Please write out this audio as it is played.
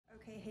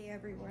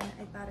everyone,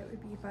 I thought it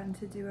would be fun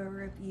to do a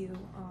review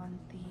on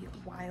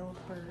the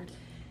WildBird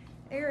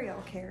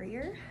Aerial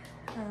carrier.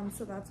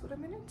 So that's what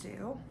I'm gonna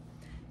do.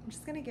 I'm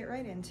just gonna get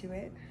right into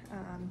it.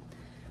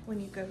 When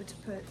you go to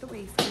put the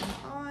waistband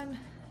on,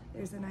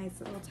 there's a nice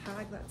little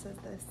tag that says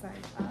this size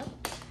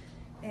up,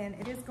 and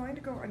it is going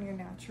to go on your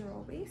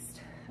natural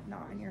waist,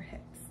 not on your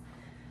hips.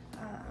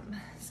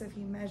 So if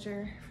you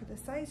measure for the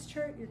size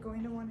chart, you're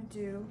going to want to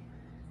do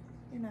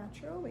your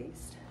natural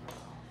waist.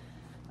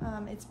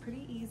 It's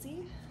pretty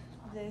easy.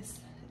 This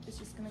is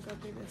just going to go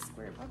through this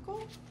square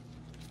buckle.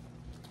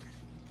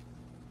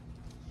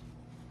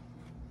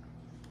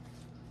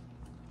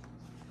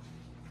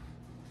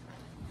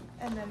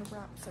 And then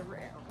wraps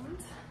around.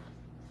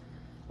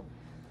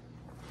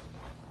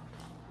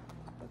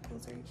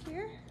 Buckles right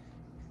here.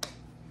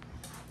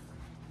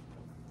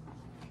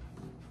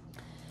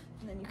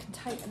 And then you can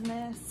tighten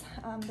this.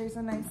 There's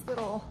a nice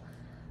little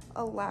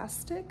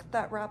elastic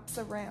that wraps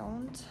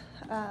around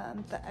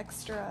the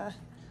extra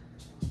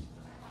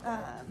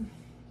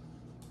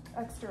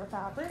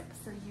fabric,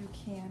 so you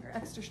can, or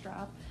extra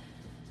strap,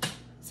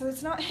 so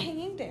it's not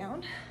hanging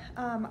down.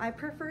 I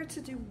prefer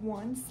to do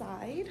one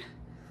side,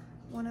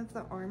 one of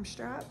the arm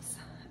straps,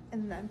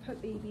 and then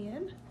put baby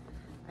in.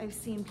 I've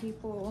seen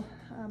people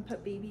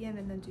put baby in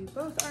and then do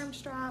both arm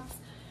straps,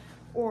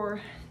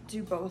 or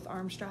do both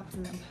arm straps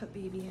and then put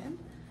baby in.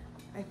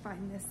 I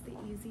find this the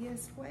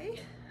easiest way.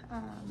 So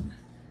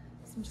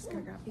I'm just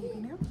gonna grab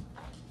baby now.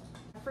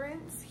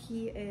 Reference,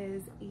 he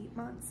is 8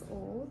 months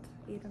old,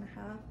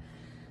 8.5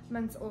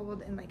 months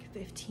old, and like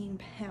 15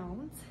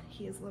 pounds.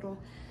 He is a little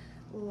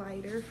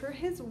lighter for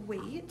his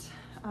weight,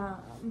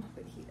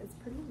 but he is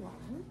pretty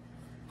long.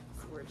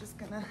 So we're just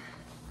gonna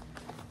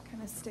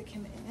kind of stick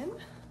him in.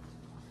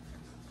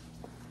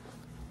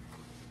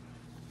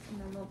 And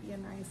then there'll be a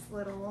nice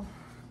little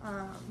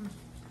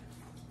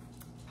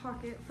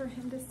pocket for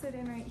him to sit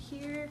in right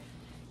here.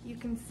 You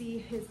can see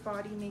his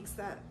body makes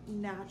that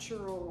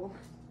natural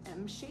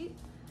M shape.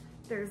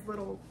 There's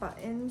little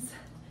buttons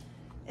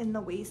in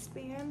the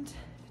waistband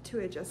to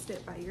adjust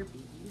it by your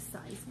baby's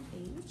size and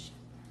age.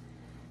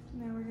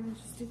 Now we're gonna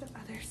just do the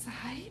other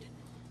side.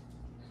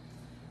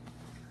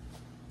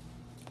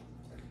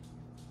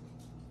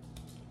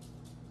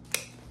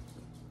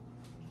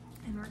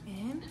 And we're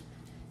in.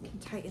 You can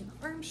tighten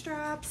the arm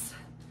straps,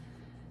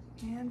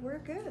 and we're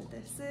good.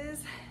 This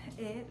is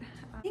it.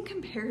 It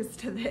compares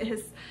to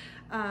this.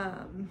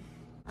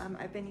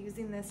 I've been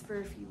using this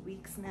for a few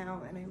weeks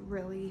now, and I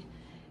really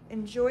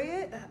enjoy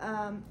it.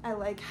 I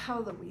like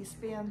how the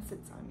waistband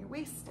sits on your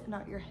waist,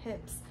 not your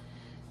hips.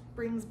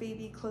 Brings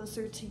baby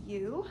closer to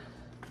you.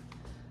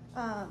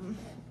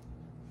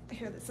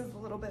 Here, this is a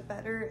little bit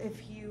better.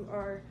 If you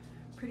are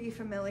pretty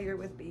familiar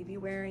with baby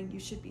wearing, you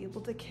should be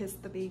able to kiss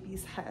the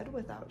baby's head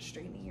without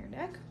straining your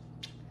neck,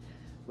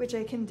 which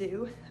I can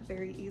do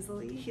very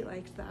easily. He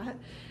liked that.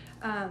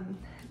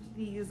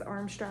 These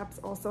arm straps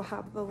also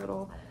have the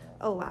little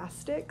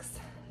elastics,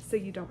 so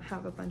you don't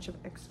have a bunch of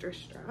extra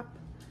strap.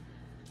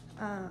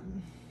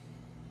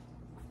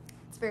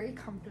 It's very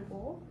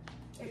comfortable.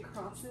 It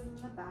crosses in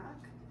the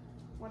back.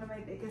 One of my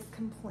biggest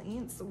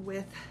complaints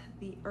with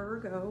the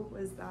Ergo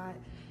was that,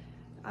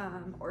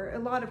 or a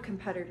lot of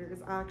competitors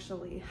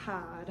actually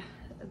had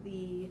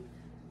the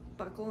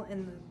buckle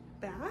in the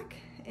back,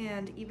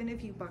 and even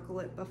if you buckle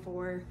it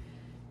before,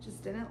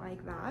 just didn't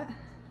like that.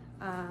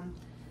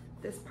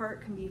 This part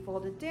can be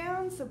folded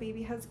down so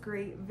baby has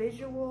great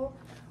visual,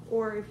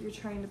 or if you're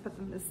trying to put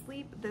them to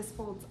sleep, this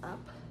folds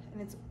up, and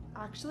it's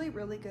actually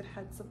really good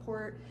head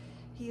support.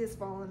 He has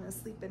fallen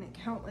asleep in it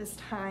countless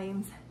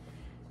times,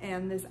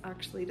 and this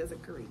actually does a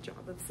great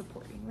job of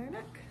supporting their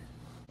neck.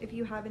 If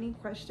you have any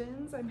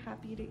questions, I'm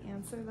happy to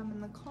answer them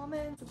in the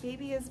comments. The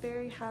baby is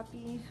very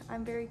happy.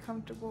 I'm very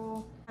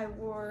comfortable. I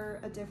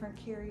wore a different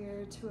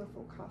carrier to a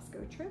full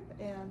Costco trip,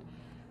 and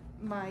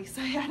my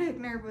sciatic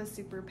nerve was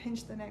super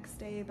pinched the next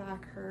day,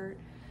 back hurt.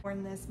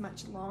 Worn this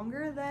much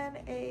longer than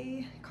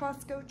a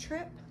Costco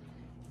trip,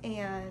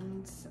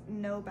 and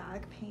no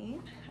back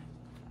pain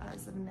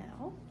as of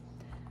now.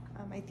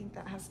 I think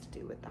that has to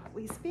do with that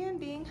waistband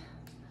being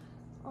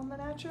on the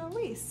natural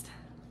waist.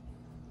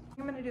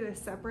 I'm gonna do a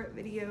separate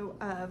video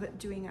of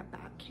doing a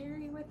back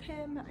carry with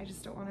him. I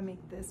just don't wanna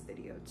make this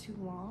video too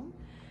long.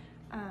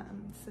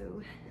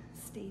 So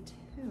stay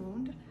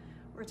tuned,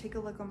 or take a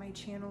look on my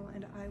channel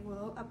and I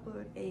will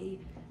upload a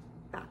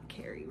back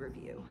carry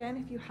review. And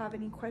if you have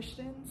any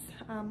questions,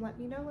 let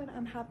me know and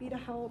I'm happy to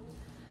help.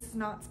 It's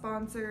not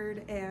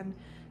sponsored and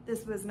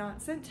this was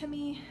not sent to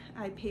me.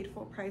 I paid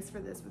full price for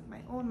this with my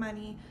own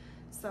money,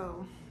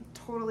 so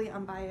totally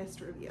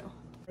unbiased review.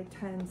 Like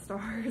 10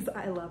 stars,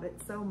 I love it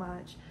so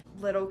much.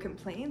 Little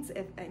complaints,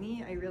 if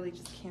any, I really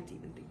just can't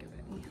even think of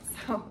any.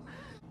 So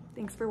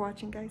thanks for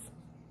watching, guys.